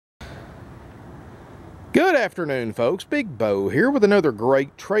Good afternoon, folks. Big Bo here with another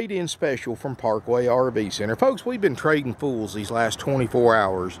great trade-in special from Parkway RV Center. Folks, we've been trading fools these last 24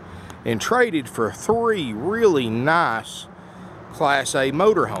 hours and traded for 3 really nice Class A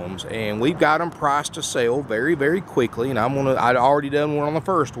motorhomes, and we've got them priced to sell very, very quickly. And I'd already done one on the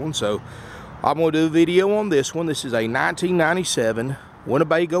first one, so I'm gonna do a video on this one. This is a 1997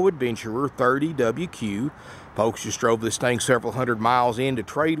 Winnebago Adventurer 30 WQ. Folks just drove this thing several hundred miles in to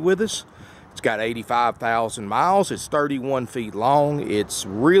trade with us. It's got 85,000 miles. It's 31 feet long. It's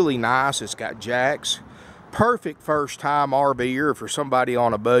really nice. It's got jacks. Perfect first-time RVer for somebody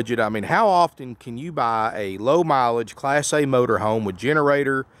on a budget. I mean, how often can you buy a low-mileage Class A motorhome with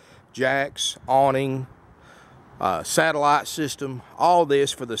generator, jacks, awning, satellite system, all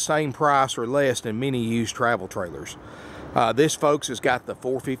this for the same price or less than many used travel trailers? This, folks, has got the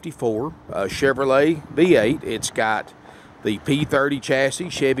 454 Chevrolet V8. It's got the P30 Chassis,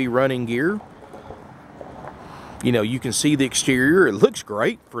 Chevy running gear. You know, you can see the exterior. It looks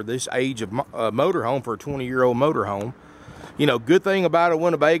great for this age of motorhome, for a 20-year-old motorhome. You know, good thing about a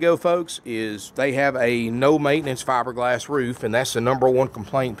Winnebago, folks, is they have a no-maintenance fiberglass roof, and that's the #1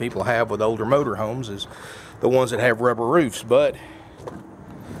 complaint people have with older motorhomes, is the ones that have rubber roofs. But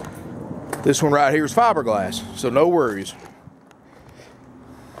this one right here is fiberglass, so no worries.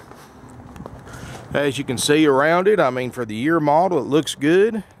 As you can see around it, I mean, for the year model, it looks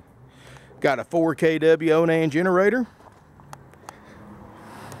good. Got a 4 kW Onan generator.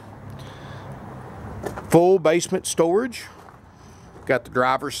 Full basement storage. Got the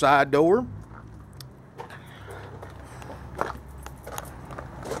driver's side door.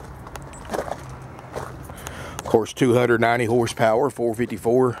 Of course, 290 horsepower,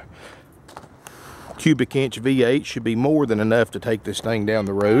 454 cubic inch V8 should be more than enough to take this thing down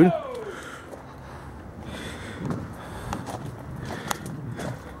the road.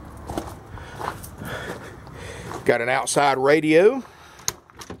 Got an outside radio.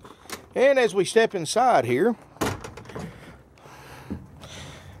 And as we step inside here,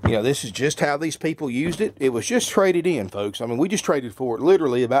 you know, this is just how these people used it. It was just traded in, folks. I mean, we just traded for it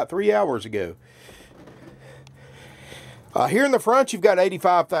literally about 3 hours ago. Here in the front, you've got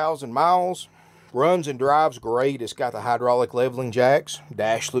 85,000 miles. Runs and drives great. It's got the hydraulic leveling jacks.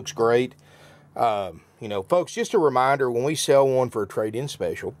 Dash looks great. You know, folks, just a reminder, when we sell one for a trade-in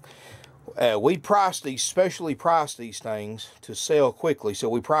special, we price these, specially price these things to sell quickly, so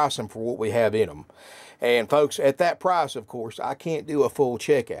we price them for what we have in them. And folks, at that price, of course, I can't do a full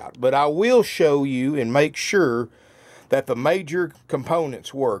checkout, but I will show you and make sure that the major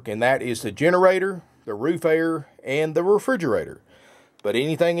components work, and that is the generator, the roof air, and the refrigerator. But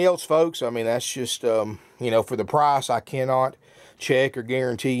anything else, folks, I mean, that's just, you know, for the price, I cannot check or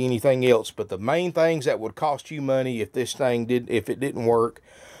guarantee anything else. But the main things that would cost you money if this thing if it didn't work,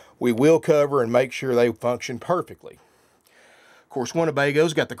 we will cover and make sure they function perfectly. Of course,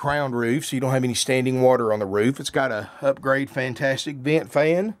 Winnebago's got the crowned roof, so you don't have any standing water on the roof. It's got a upgrade fantastic vent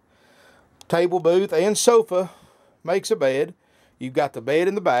fan, table booth, and sofa. Makes a bed. You've got the bed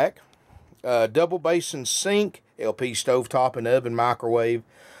in the back, double basin sink, LP stovetop and oven, microwave,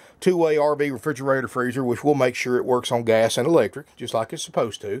 2-way RV refrigerator freezer, which we'll make sure it works on gas and electric, just like it's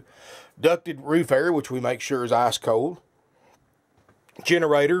supposed to. Ducted roof air, which we make sure is ice cold.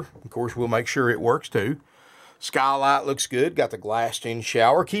 Generator, of course, we'll make sure it works too. Skylight looks good. Got the glassed-in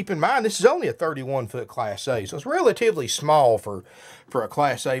shower. Keep in mind, this is only a 31-foot Class A, so it's relatively small for a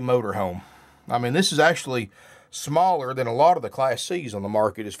Class A motorhome. I mean, this is actually smaller than a lot of the Class C's on the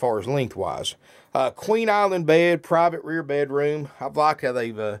market as far as lengthwise. Queen Island bed, private rear bedroom. I like how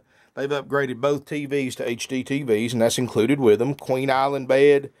they've upgraded both TVs to HD TVs, and that's included with them. Queen Island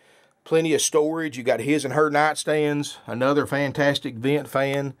bed. Plenty of storage. You got his and her nightstands. Another fantastic vent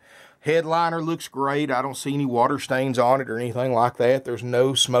fan. Headliner looks great. I don't see any water stains on it or anything like that. There's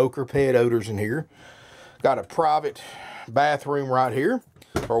no smoke or pet odors in here. Got a private bathroom right here.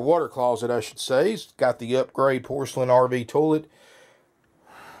 Or water closet, I should say. It's got the upgrade porcelain RV toilet.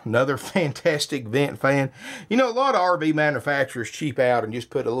 Another fantastic vent fan. You know, a lot of RV manufacturers cheap out and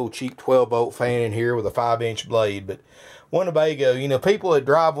just put a little cheap 12-volt fan in here with a 5-inch blade. But Winnebago, you know, people that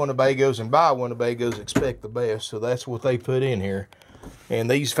drive Winnebagos and buy Winnebagos expect the best, so that's what they put in here.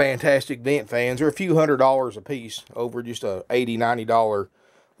 And these fantastic vent fans are a few $100s a piece over just a $80, $90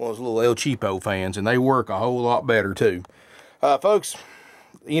 one of those little El Cheapo fans, and they work a whole lot better too. Folks,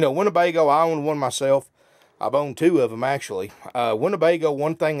 you know, Winnebago, I own one myself. I've owned 2 of them, actually. Winnebago,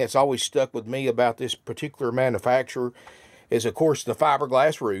 one thing that's always stuck with me about this particular manufacturer is, of course, the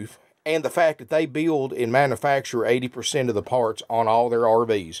fiberglass roof and the fact that they build and manufacture 80% of the parts on all their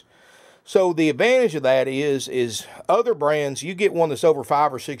RVs. So the advantage of that is other brands, you get one that's over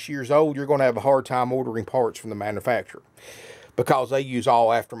 5 or 6 years old, you're going to have a hard time ordering parts from the manufacturer because they use all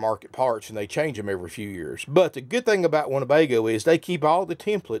aftermarket parts and they change them every few years. But the good thing about Winnebago is they keep all the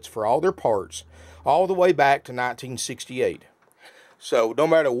templates for all their parts all the way back to 1968. So no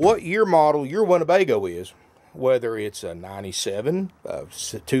matter what year model your Winnebago is, whether it's a 97,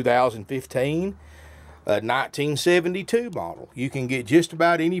 2015, a 1972 model, you can get just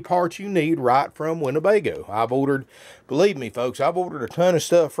about any parts you need right from Winnebago. I've ordered, believe me folks, I've ordered a ton of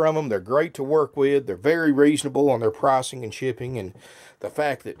stuff from them. They're great to work with. They're very reasonable on their pricing and shipping, and the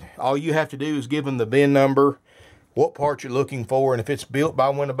fact that all you have to do is give them the VIN number, what part you're looking for, and if it's built by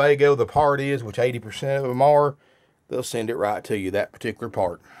Winnebago, the part is, which 80% of them are, they'll send it right to you, that particular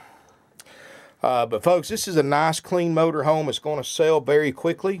part. But folks, this is a nice clean motor home. It's going to sell very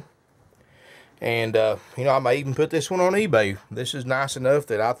quickly. And, you know, I may even put this one on eBay. This is nice enough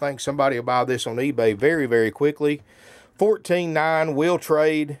that I think somebody will buy this on eBay very, very quickly. $14,900 will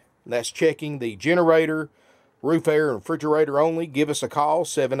trade. That's checking the generator, roof air, and refrigerator only. Give us a call,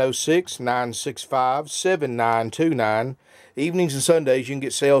 706-965-7929. Evenings and Sundays, you can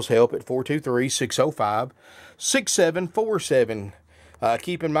get sales help at 423-605-6747.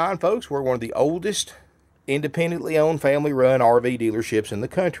 Keep in mind, folks, we're one of the oldest independently owned, family-run RV dealerships in the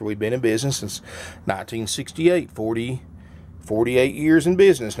country. We've been in business since 1968, 48 years in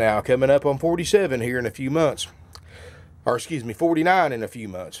business now, coming up on 47 here in a few months. Or, excuse me, 49 in a few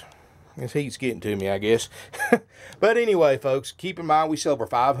months. This heat's getting to me, I guess. But anyway, folks, keep in mind we sell over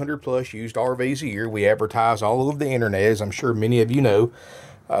 500 plus used RVs a year. We advertise all over the internet, as I'm sure many of you know.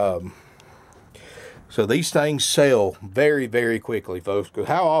 So these things sell very, very quickly, folks. Because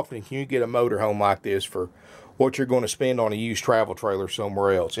how often can you get a motorhome like this for what you're going to spend on a used travel trailer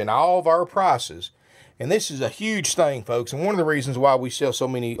somewhere else? And all of our prices, and this is a huge thing, folks, and one of the reasons why we sell so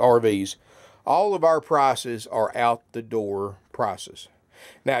many RVs, all of our prices are out the door prices.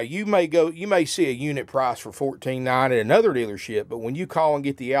 Now, you may see a unit price for $14,900 at another dealership, but when you call and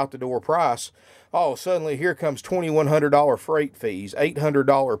get the out the door price, oh, suddenly here comes $2,100 freight fees,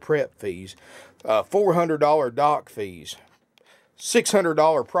 $800 prep fees, $400 dock fees,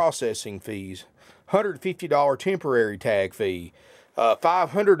 $600 processing fees, $150 temporary tag fee,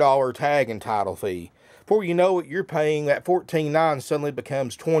 $500 tag and title fee. Before you know it, you're paying that $14,900 suddenly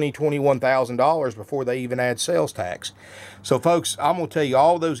becomes $21,000 before they even add sales tax. So folks, I'm going to tell you,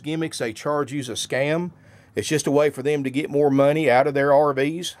 all those gimmicks they charge you is a scam. It's just a way for them to get more money out of their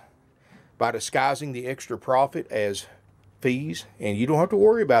RVs by disguising the extra profit as fees. And you don't have to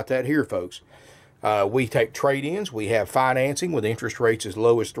worry about that here, folks. We take trade-ins, we have financing with interest rates as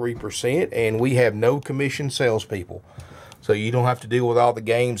low as 3%, and we have no commission salespeople. So you don't have to deal with all the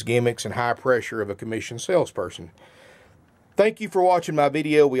games, gimmicks, and high pressure of a commission salesperson. Thank you for watching my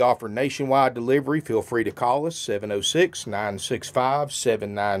video. We offer nationwide delivery. Feel free to call us,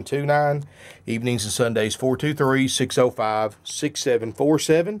 706-965-7929. Evenings and Sundays,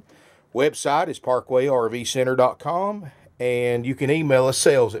 423-605-6747. Website is parkway.rvcenter.com. And you can email us,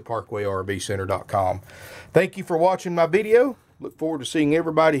 sales@parkway.rvcenter.com. Thank you for watching my video. Look forward to seeing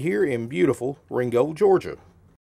everybody here in beautiful Ringgold, Georgia.